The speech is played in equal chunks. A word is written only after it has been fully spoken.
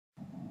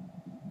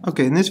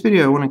Okay, in this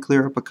video I want to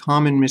clear up a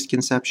common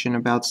misconception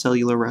about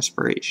cellular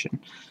respiration.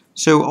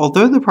 So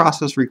although the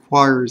process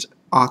requires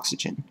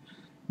oxygen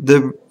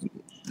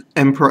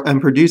and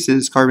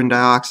produces carbon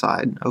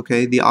dioxide,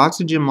 okay, the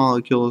oxygen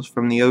molecules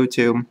from the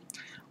O2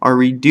 are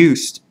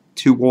reduced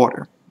to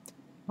water.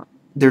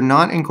 They're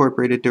not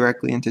incorporated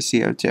directly into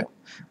CO2.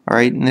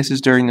 Alright, and this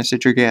is during the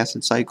citric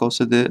acid cycle,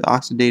 so the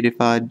oxidative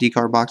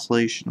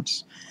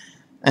decarboxylations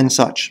and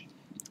such.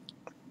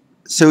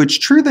 So it's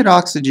true that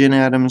oxygen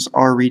atoms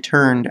are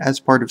returned as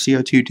part of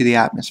CO2 to the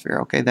atmosphere,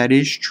 okay, that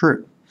is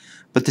true.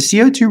 But the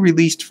CO2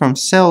 released from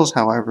cells,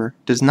 however,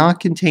 does not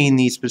contain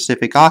these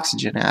specific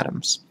oxygen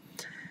atoms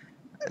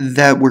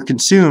that were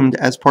consumed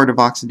as part of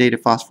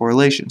oxidative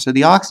phosphorylation. So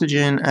the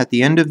oxygen at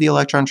the end of the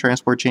electron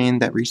transport chain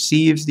that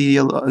receives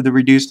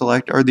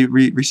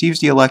receives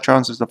the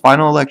electrons as the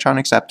final electron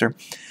acceptor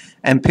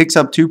and picks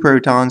up two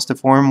protons to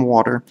form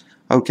water,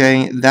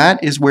 okay,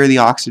 that is where the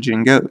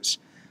oxygen goes.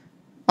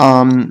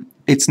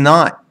 It's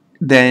not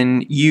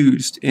then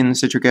used in the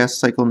citric acid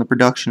cycle in the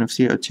production of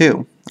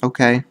CO2,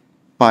 okay,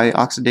 by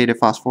oxidative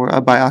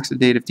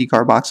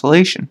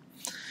decarboxylation.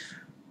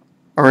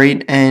 All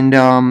right,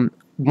 and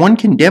one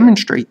can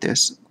demonstrate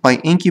this by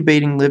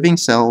incubating living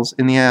cells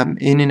in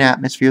an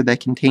atmosphere that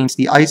contains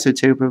the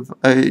isotope of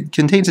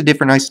contains a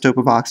different isotope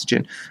of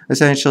oxygen,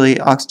 essentially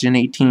oxygen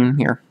 18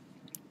 here,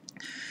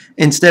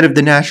 instead of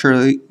the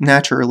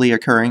naturally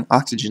occurring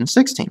oxygen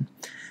 16.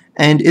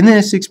 And in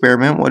this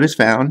experiment, what is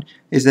found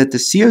is that the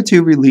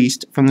CO2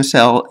 released from the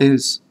cell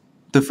is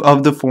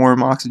of the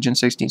form oxygen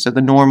 16, so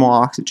the normal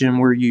oxygen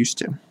we're used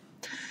to,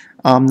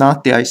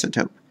 not the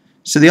isotope.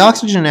 So the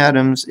oxygen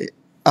atoms in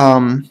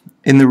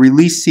the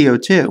released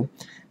CO2,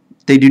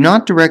 they do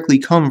not directly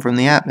come from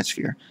the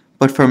atmosphere,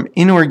 but from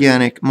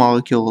inorganic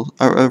molecules,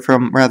 or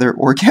from rather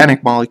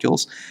organic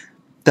molecules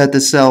that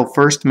the cell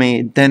first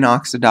made, then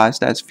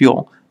oxidized as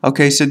fuel.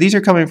 Okay, so these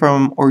are coming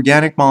from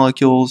organic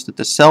molecules that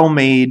the cell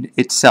made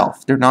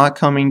itself. They're not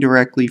coming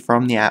directly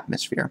from the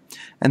atmosphere.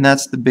 And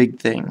that's the big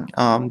thing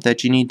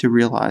that you need to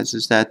realize,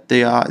 is that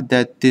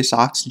that this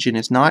oxygen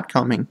is not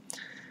coming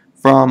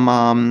from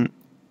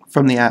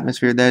the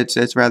atmosphere.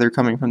 It's rather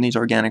coming from these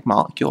organic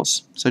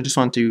molecules. So I just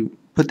want to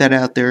put that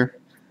out there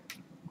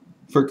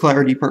for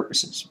clarity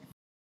purposes.